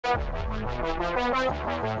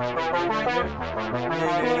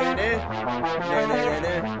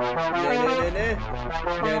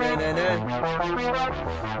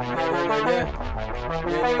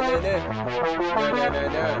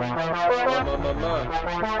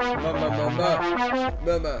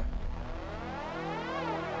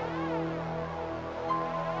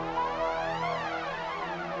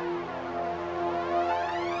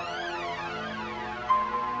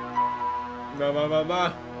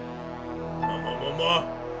Mama. Mama.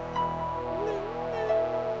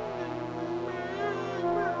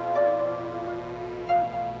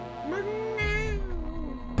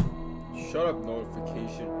 Shut up,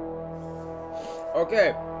 notification.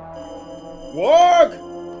 Okay. Walk!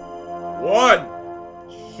 One.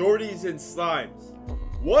 Shorties and slimes.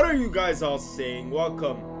 What are you guys all saying?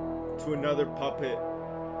 Welcome to another puppet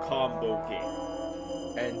combo game.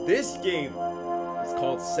 And this game is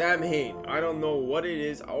called Samhain. I don't know what it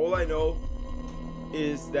is. All I know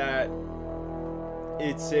is that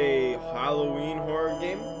it's a Halloween horror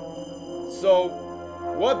game. So,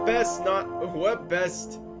 what am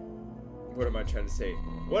I trying to say?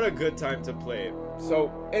 What a good time to play it. So,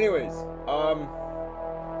 anyways,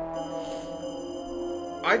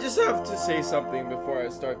 I just have to say something before I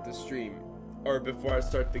start the stream, or before I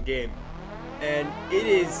start the game. And it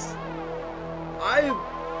is,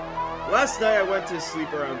 last night I went to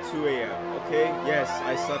sleep around 2 a.m. Okay, yes,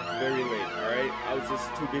 I slept very late. Alright, I was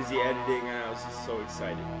just too busy editing and I was just so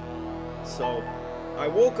excited. So I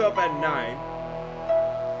woke up at 9.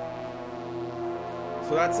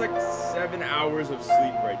 So that's like 7 hours of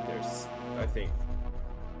sleep right there, I think.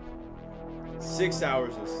 6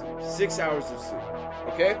 hours of sleep. 6 hours of sleep.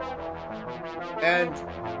 Okay? And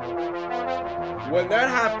when that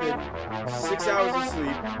happened, 6 hours of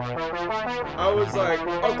sleep, I was like,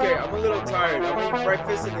 okay, I'm a little tired. I'm gonna eat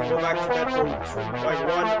breakfast and then go back to bed for like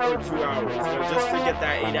 1 or 2 hours, you know, just to get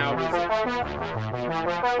that 8 hours in.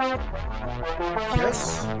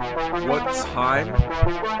 Guess what time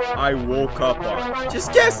I woke up on?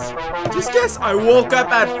 Just guess. Just guess. I woke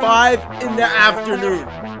up at 5 in the afternoon.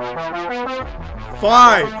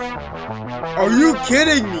 5. Are you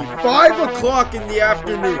kidding me? 5 o'clock in the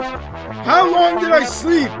afternoon. How long did I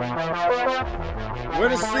sleep?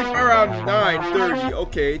 Went to sleep around 9:30.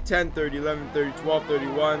 Okay, 10:30, 11:30, 12:30,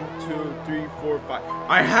 1, 2, 3, 4, 5.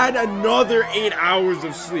 I had another 8 hours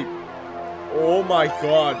of sleep. Oh my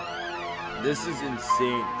god. This is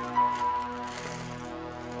insane.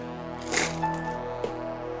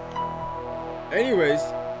 Anyways,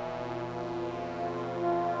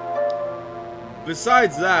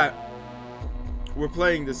 besides that, we're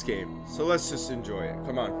playing this game, so let's just enjoy it.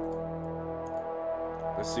 Come on.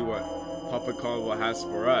 Let's see what Puppet Combo has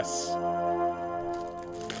for us.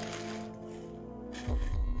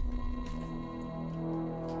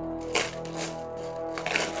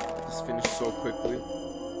 This finished so quickly.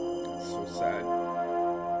 It's so sad.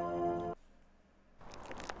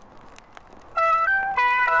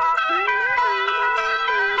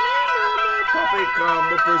 Puppet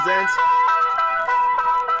Combo presents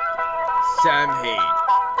Samhain.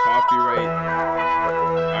 Copyright.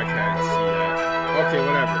 I can't see that. Okay,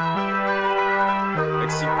 whatever.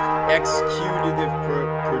 Executive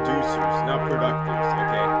producers, not producers.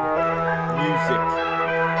 Okay. Music.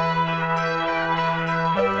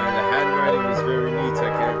 And the handwriting is very neat. I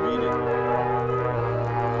can't read it.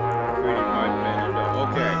 Pretty much better though.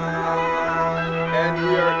 Okay. And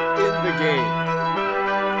we are in the game.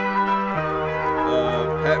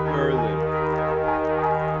 Pet Merlin.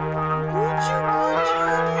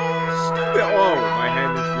 Oh, my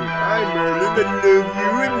hand is green. Hi, Merlin. I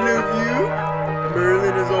love you.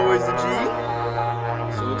 Merlin is always a G.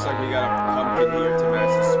 So it looks like we got a pumpkin here to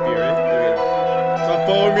match the spirit. Stop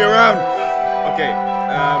following me around. Okay.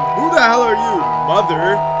 Who the hell are you, mother?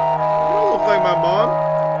 You don't look like my mom.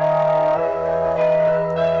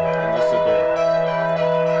 And just a door.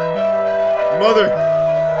 Mother.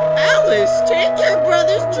 Alice, take your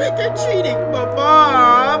brother's trick-or-treating,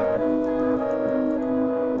 Mom.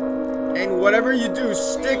 And whatever you do,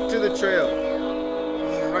 stick to the trail.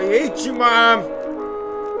 I hate you, Mom.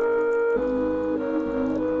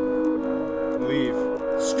 Leave.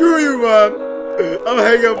 Screw you, Mom. I'll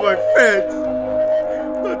hang up my fence.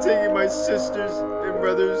 I'm not taking my sisters and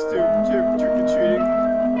brothers to trick-or-treating.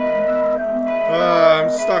 I'm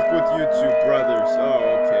stuck with you two brothers. Oh,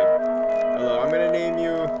 okay. Hello, I'm gonna name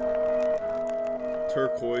you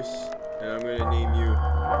Turquoise, and I'm gonna name you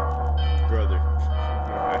Brother.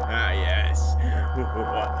 Yes.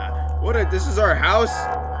 What? This is our house?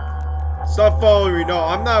 Stop following me. No,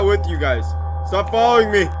 I'm not with you guys. Stop following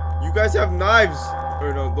me. You guys have knives.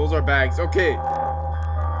 Or no, those are bags. Okay.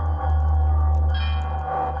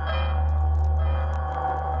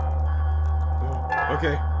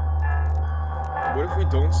 Okay. What if we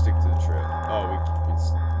don't stick to the trail? Oh,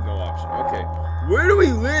 it's no option. Okay. Where do we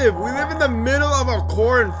live? We live in the middle of a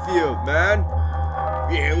cornfield, man.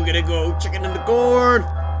 Yeah, we're gonna go chicken in the corn.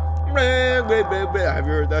 Have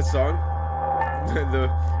you heard that song?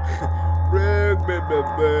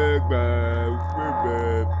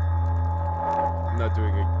 I'm not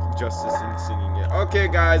doing it justice in singing it. Okay,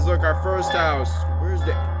 guys, look, our first house. Where's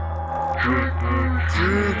the trick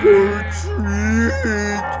or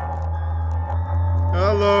treat?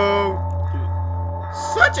 Hello.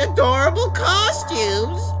 Such adorable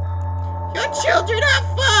costumes. Your children have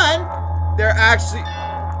fun. They're actually...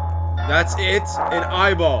 That's it? An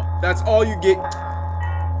eyeball. That's all you get.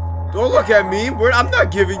 Don't look at me. I'm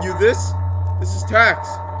not giving you this. This is tax.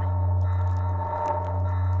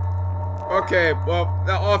 Okay, well,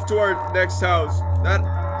 now off to our next house. That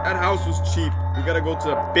house was cheap. We gotta go to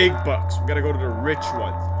the big bucks. We gotta go to the rich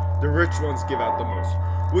ones. The rich ones give out the most.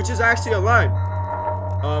 Which is actually a line.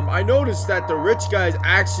 I noticed that the rich guys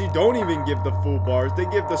actually don't even give the full bars. They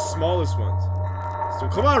give the smallest ones. So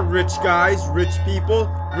come on, rich guys, rich people,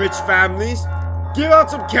 rich families. Give out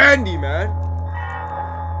some candy, man.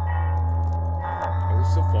 Are they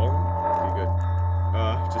still falling? Okay, good.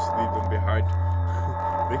 Just leave them behind.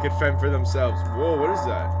 They can fend for themselves. Whoa, what is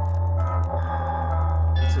that?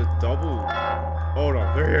 It's a double. Oh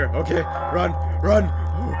no, they're here. Okay, run, run.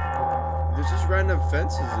 There's just random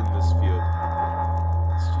fences in this field.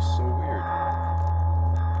 It's just so weird.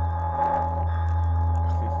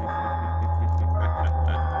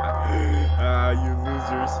 You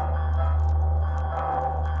losers.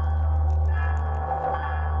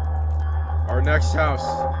 Our next house.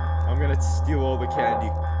 I'm gonna steal all the candy.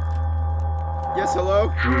 Yes, hello?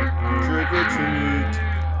 Trick or treat.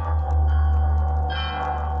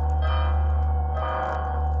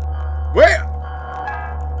 Wait!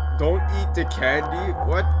 Don't eat the candy?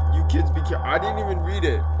 What? You kids be careful. I didn't even read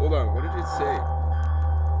it. Hold on, what did it say?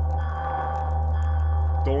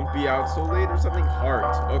 Don't be out so late or something?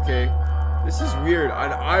 Heart. Okay. This is weird.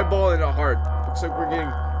 An eyeball and a heart. Looks like we're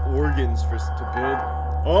getting organs to build.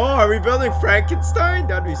 Oh, are we building Frankenstein?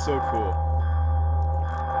 That'd be so cool.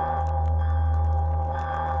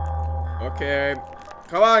 Okay.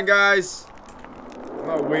 Come on, guys. I'm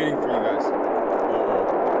not waiting for you guys. Uh-oh.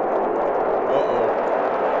 Uh-oh.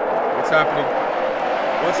 What's happening?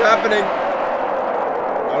 What's happening?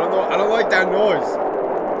 I don't know. I don't like that noise.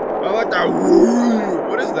 I don't like that.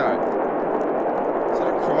 What is that? Is that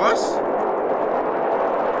a cross?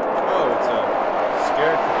 Oh, it's a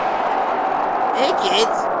scarecrow. Hey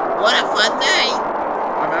kids, what a fun night.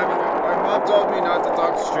 My mom told me not to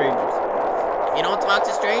talk to strangers. If you don't talk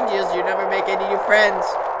to strangers, you never make any new friends.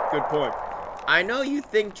 Good point. I know you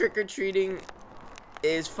think trick-or-treating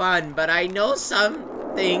is fun, but I know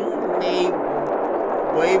something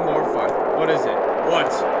Way more fun. What is it?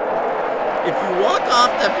 What? If you walk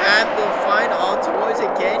off the path, you'll find all toys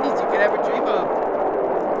and candies you could ever dream of.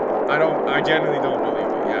 I genuinely don't believe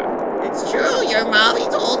it, yeah. It's true, your mommy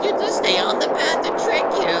told you to stay on the path to trick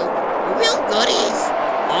you. Real goodies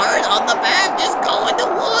aren't on the path, just go in the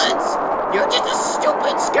woods. You're just a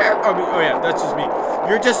stupid scarecrow. Oh yeah, that's just me.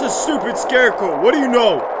 You're just a stupid scarecrow. What do you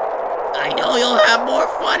know? I know you'll have more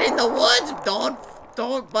fun in the woods.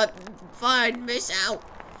 But fine, miss out.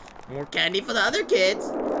 More candy for the other kids.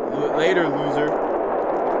 Later, loser.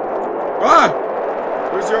 Ah!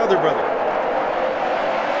 Where's your other brother?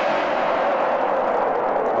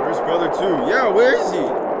 Where's brother 2? Yeah, where is he?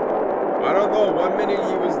 I don't know. One minute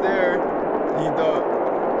he was there.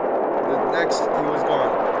 The next he was gone.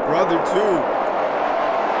 Brother 2.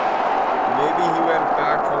 Maybe he went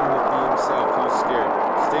back home to be himself. He was scared.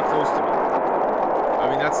 Stay close to me. I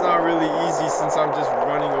mean, that's not really easy since I'm just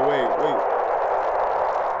running away. Wait.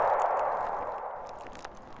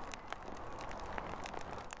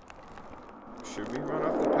 Should we run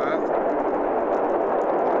off the path?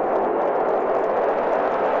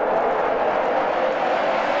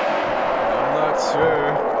 I'm not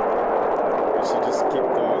sure. We should just keep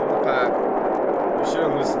following the path. We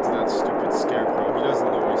shouldn't listen to that stupid scarecrow. He doesn't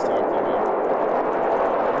know what he's talking about.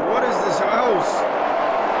 What is this house?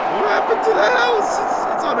 What happened to the house?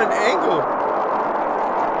 It's on an angle.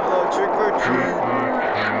 Hello, trick or treat.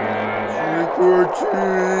 Trick or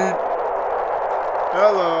treat.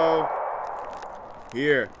 Hello.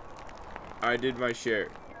 Here. I did my share.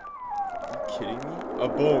 Are you kidding me? A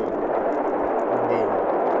bone. A bone.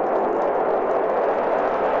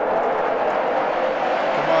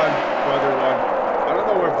 Come on, brother 1. I don't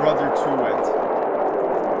know where brother 2 went.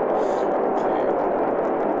 Okay.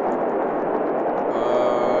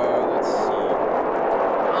 Let's see.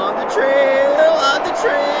 On the trail,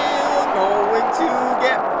 going to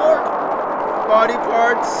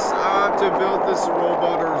hearts to build this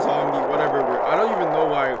robot or zombie, whatever. I don't even know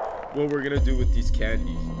what we're gonna do with these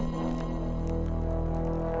candies.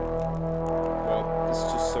 Well, this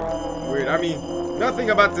is just so weird. I mean, nothing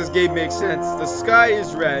about this game makes sense. The sky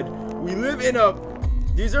is red. We live in a...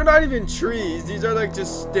 These are not even trees. These are like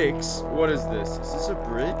just sticks. What is this? Is this a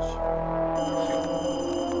bridge?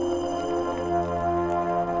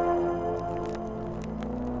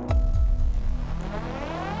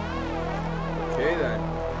 Okay then.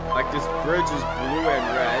 Like this bridge is blue and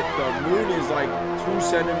red. The moon is like 2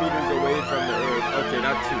 centimeters away from the earth. Okay,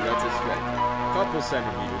 not 2. That's a stretch. A couple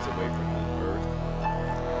centimeters away from the earth.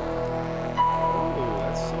 Oh,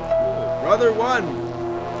 that's so cool. Brother 1.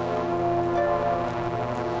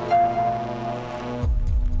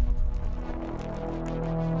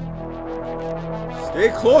 Stay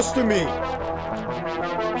close to me!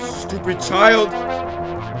 Stupid child!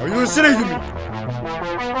 Are you listening to me?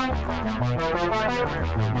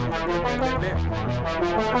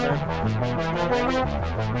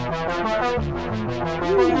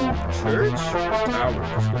 Ooh, church? Tower.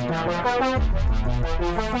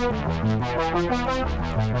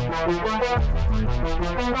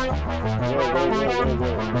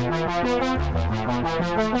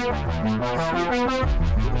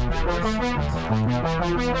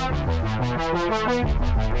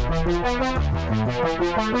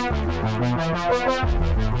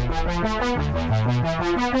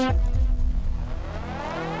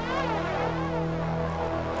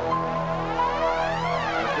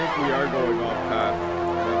 I think we are going off path.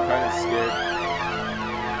 I'm kind of scared.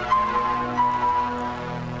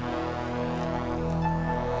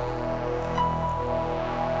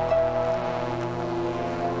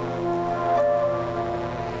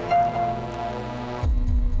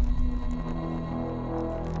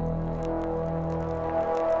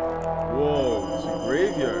 Whoa, it's a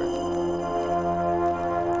graveyard.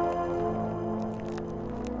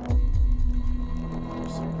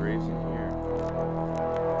 There's some graves in here.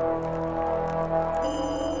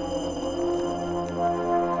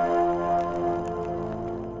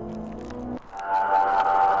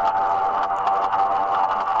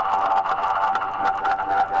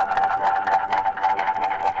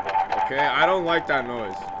 Okay, I don't like that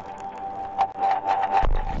noise.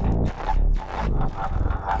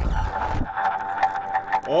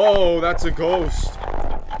 Oh, that's a ghost.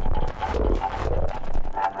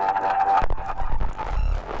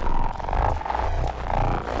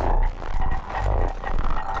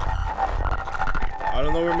 I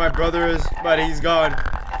don't know where my brother is, but he's gone.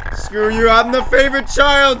 Screw you, I'm the favorite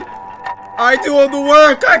child. I do all the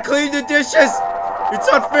work. I clean the dishes. It's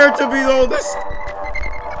unfair to be the oldest.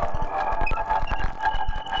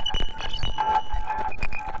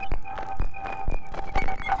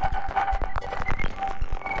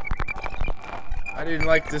 I didn't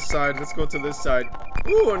like this side. Let's go to this side.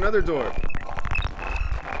 Ooh, another door.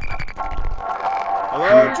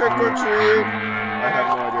 Hello, trick or treat. I have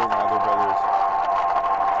no idea where my other brother is.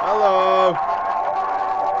 Hello.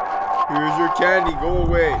 Here's your candy. Go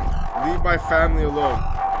away. Leave my family alone.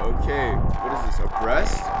 Okay. What is this? A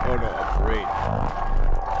breast? Oh no, a brain.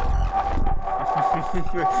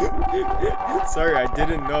 Sorry, I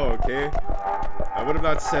didn't know, okay? I would have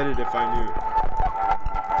not said it if I knew.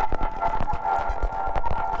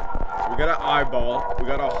 We got an eyeball, we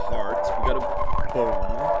got a heart, we got a bone,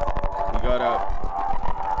 we got a...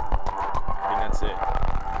 I think that's it.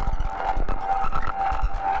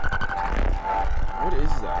 What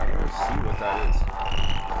is that? I don't want to see what that is.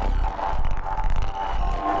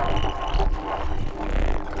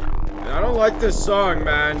 And I don't like this song,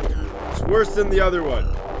 man. It's worse than the other one.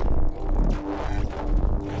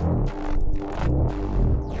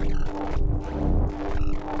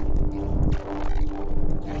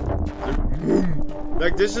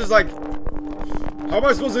 Like, this is like... How am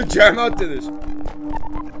I supposed to jam out to this?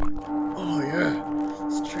 Oh, yeah.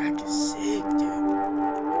 This track is sick, dude.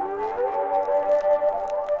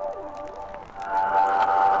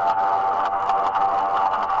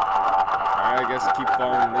 Alright, I guess keep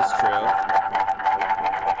following this trail.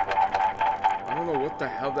 I don't know what the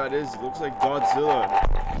hell that is. It looks like Godzilla.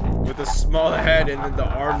 With a small head and then the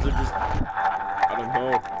arms are just... I don't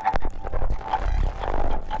know.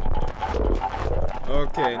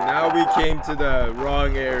 Okay, now we came to the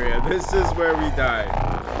wrong area. This is where we died.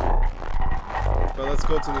 But let's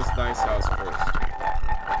go to this nice house first.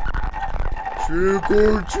 Trick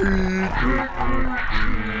or treat.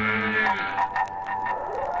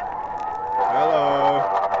 Hello.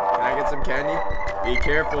 Can I get some candy? Be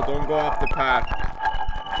careful, don't go off the path.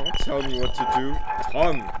 Don't tell me what to do.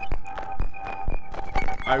 Tongue.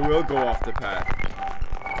 I will go off the path.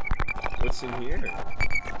 What's in here?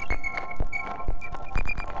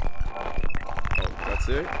 Oh, that's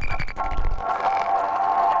it?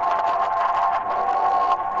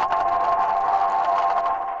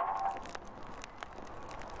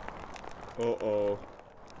 Uh-oh.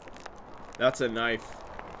 That's a knife.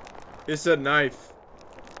 It's a knife.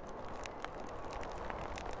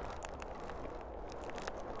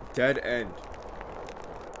 Dead end.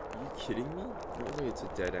 Are you kidding me? No way it's a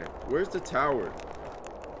dead end. Where's the tower?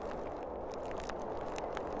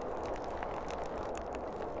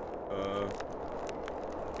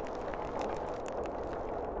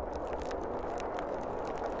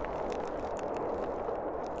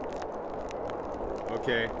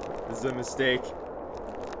 Okay, this is a mistake.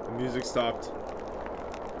 The music stopped.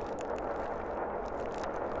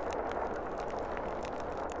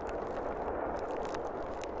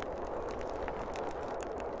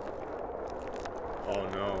 Oh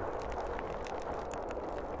no.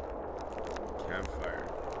 Campfire.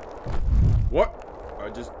 What?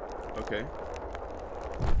 Okay.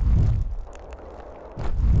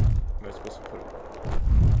 Am I supposed to put it?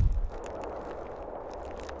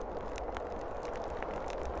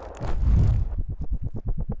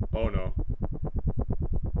 Oh no.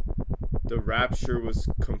 The rapture was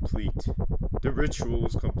complete. The ritual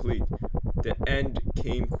was complete. The end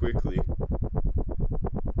came quickly.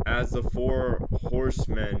 As the four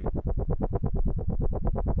horsemen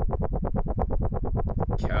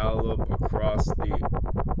gallop across the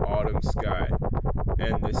autumn sky,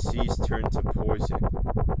 and the seas turn to poison.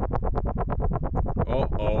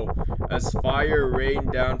 Uh-oh. As fire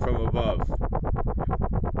rained down from above,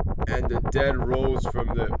 and the dead rose from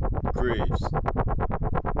the graves.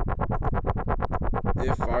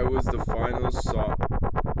 If I was the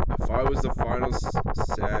final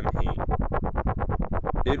Samhain,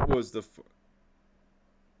 it was the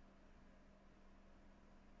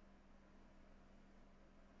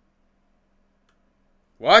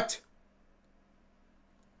What?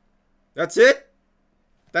 That's it?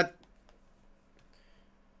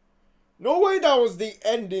 No way that was the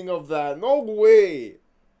ending of that. No way.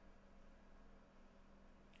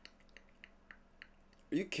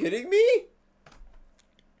 Are you kidding me?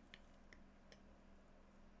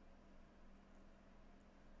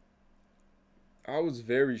 That was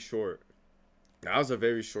very short. That was a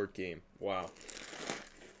very short game. Wow.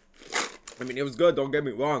 I mean, it was good, don't get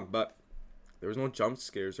me wrong, but there was no jump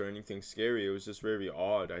scares or anything scary. It was just very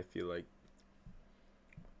odd, I feel like.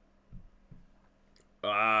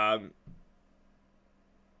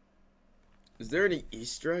 Is there any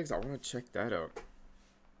Easter eggs? I want to check that out.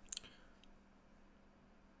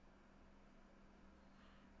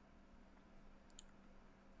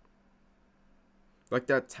 Like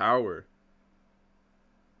that tower.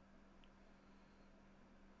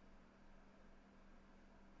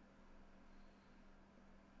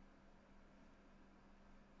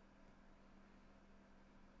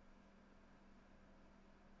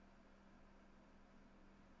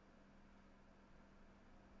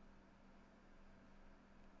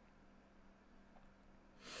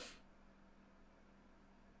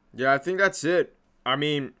 Yeah, I think that's it. I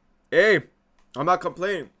mean, hey, I'm not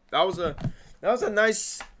complaining. That was a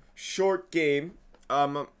nice short game.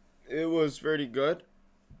 It was very good.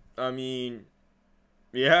 I mean,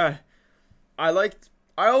 yeah. I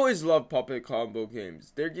always love Puppet Combo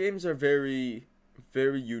games. Their games are very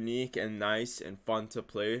unique and nice and fun to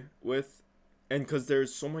play with. And cuz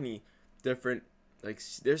there's so many different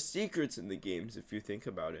there's secrets in the games if you think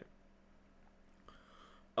about it.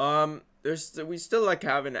 We still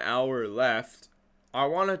have an hour left. I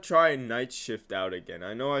want to try Night Shift out again.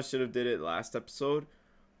 I know I should have did it last episode,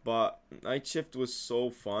 but Night Shift was so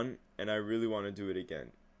fun and I really want to do it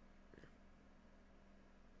again.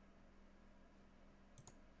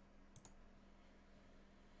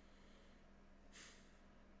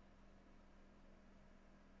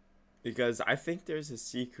 Because I think there's a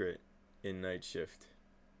secret in Night Shift.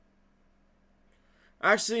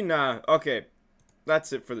 Actually, nah. Okay.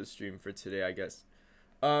 That's it for the stream for today, I guess.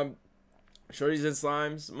 Shorties and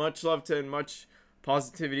Slimes, much love to and much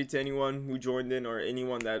positivity to anyone who joined in or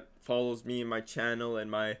anyone that follows me and my channel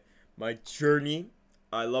and my journey.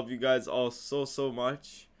 I love you guys all so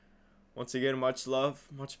much. Once again, much love,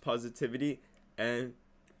 much positivity, and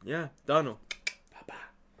yeah, Donald. Bye-bye.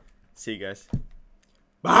 See you guys.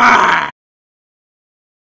 Bye!